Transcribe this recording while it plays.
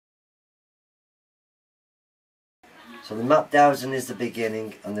So the map dowsing is the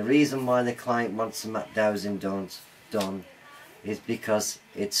beginning, and the reason why the client wants the map dowsing done is because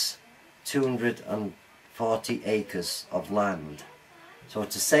it's 240 acres of land. So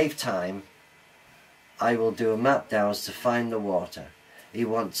to save time, I will do a map douse to find the water. He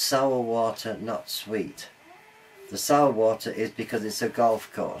wants sour water, not sweet. The sour water is because it's a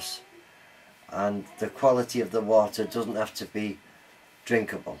golf course, and the quality of the water doesn't have to be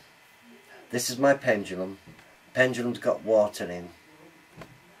drinkable. This is my pendulum. Pendulum's got water in.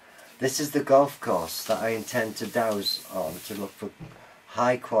 This is the golf course that I intend to dowse on, to look for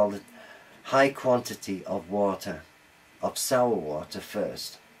high quantity of water, of sour water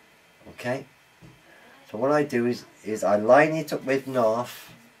first. Okay? So what I do is I line it up with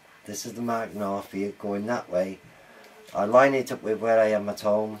north. This is the mark north here, going that way. I line it up with where I am at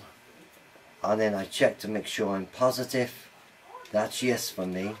home, and then I check to make sure I'm positive. That's yes for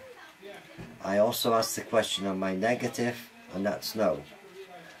me. I also ask the question, am I negative? And that's no.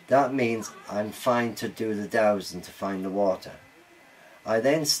 That means I'm fine to do the dowsing to find the water. I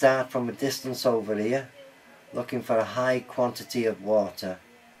then start from a distance over here, looking for a high quantity of water,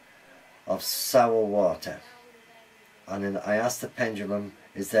 of sour water. And then I ask the pendulum,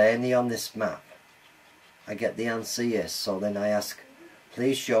 is there any on this map? I get the answer yes, so then I ask,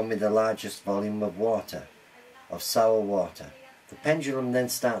 please show me the largest volume of water, of sour water. The pendulum then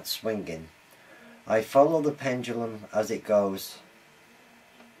starts swinging. I follow the pendulum as it goes,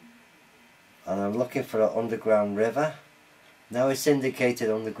 and I'm looking for an underground river. Now it's indicated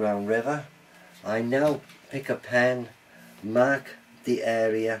underground river. I now pick a pen, mark the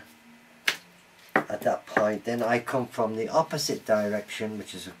area at that point. Then I come from the opposite direction,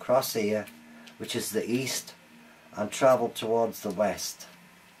 which is across here, which is the east, and travel towards the west.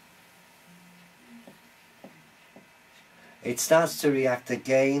 It starts to react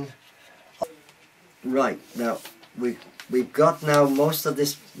again. Right, now we've got now most of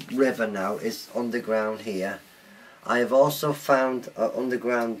this river now is underground here. I have also found an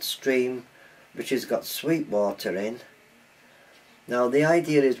underground stream which has got sweet water in. Now the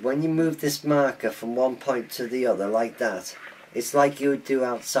idea is when you move this marker from one point to the other like that, it's like you would do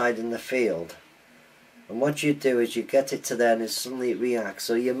outside in the field. And what you do is you get it to there and it suddenly reacts.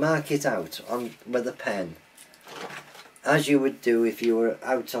 So you mark it out with a pen, as you would do if you were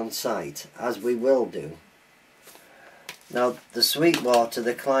out on site, as we will do. Now the sweet water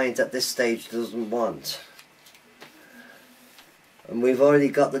the client at this stage doesn't want. And we've already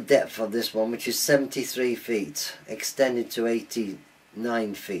got the depth of this one, which is 73 feet, extended to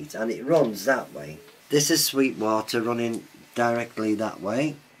 89 feet, and it runs that way. This is sweet water running directly that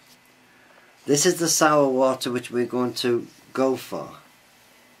way. This is the sour water which we're going to go for.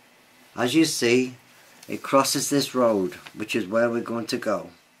 As you see, it crosses this road, which is where we're going to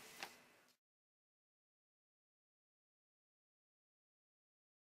go.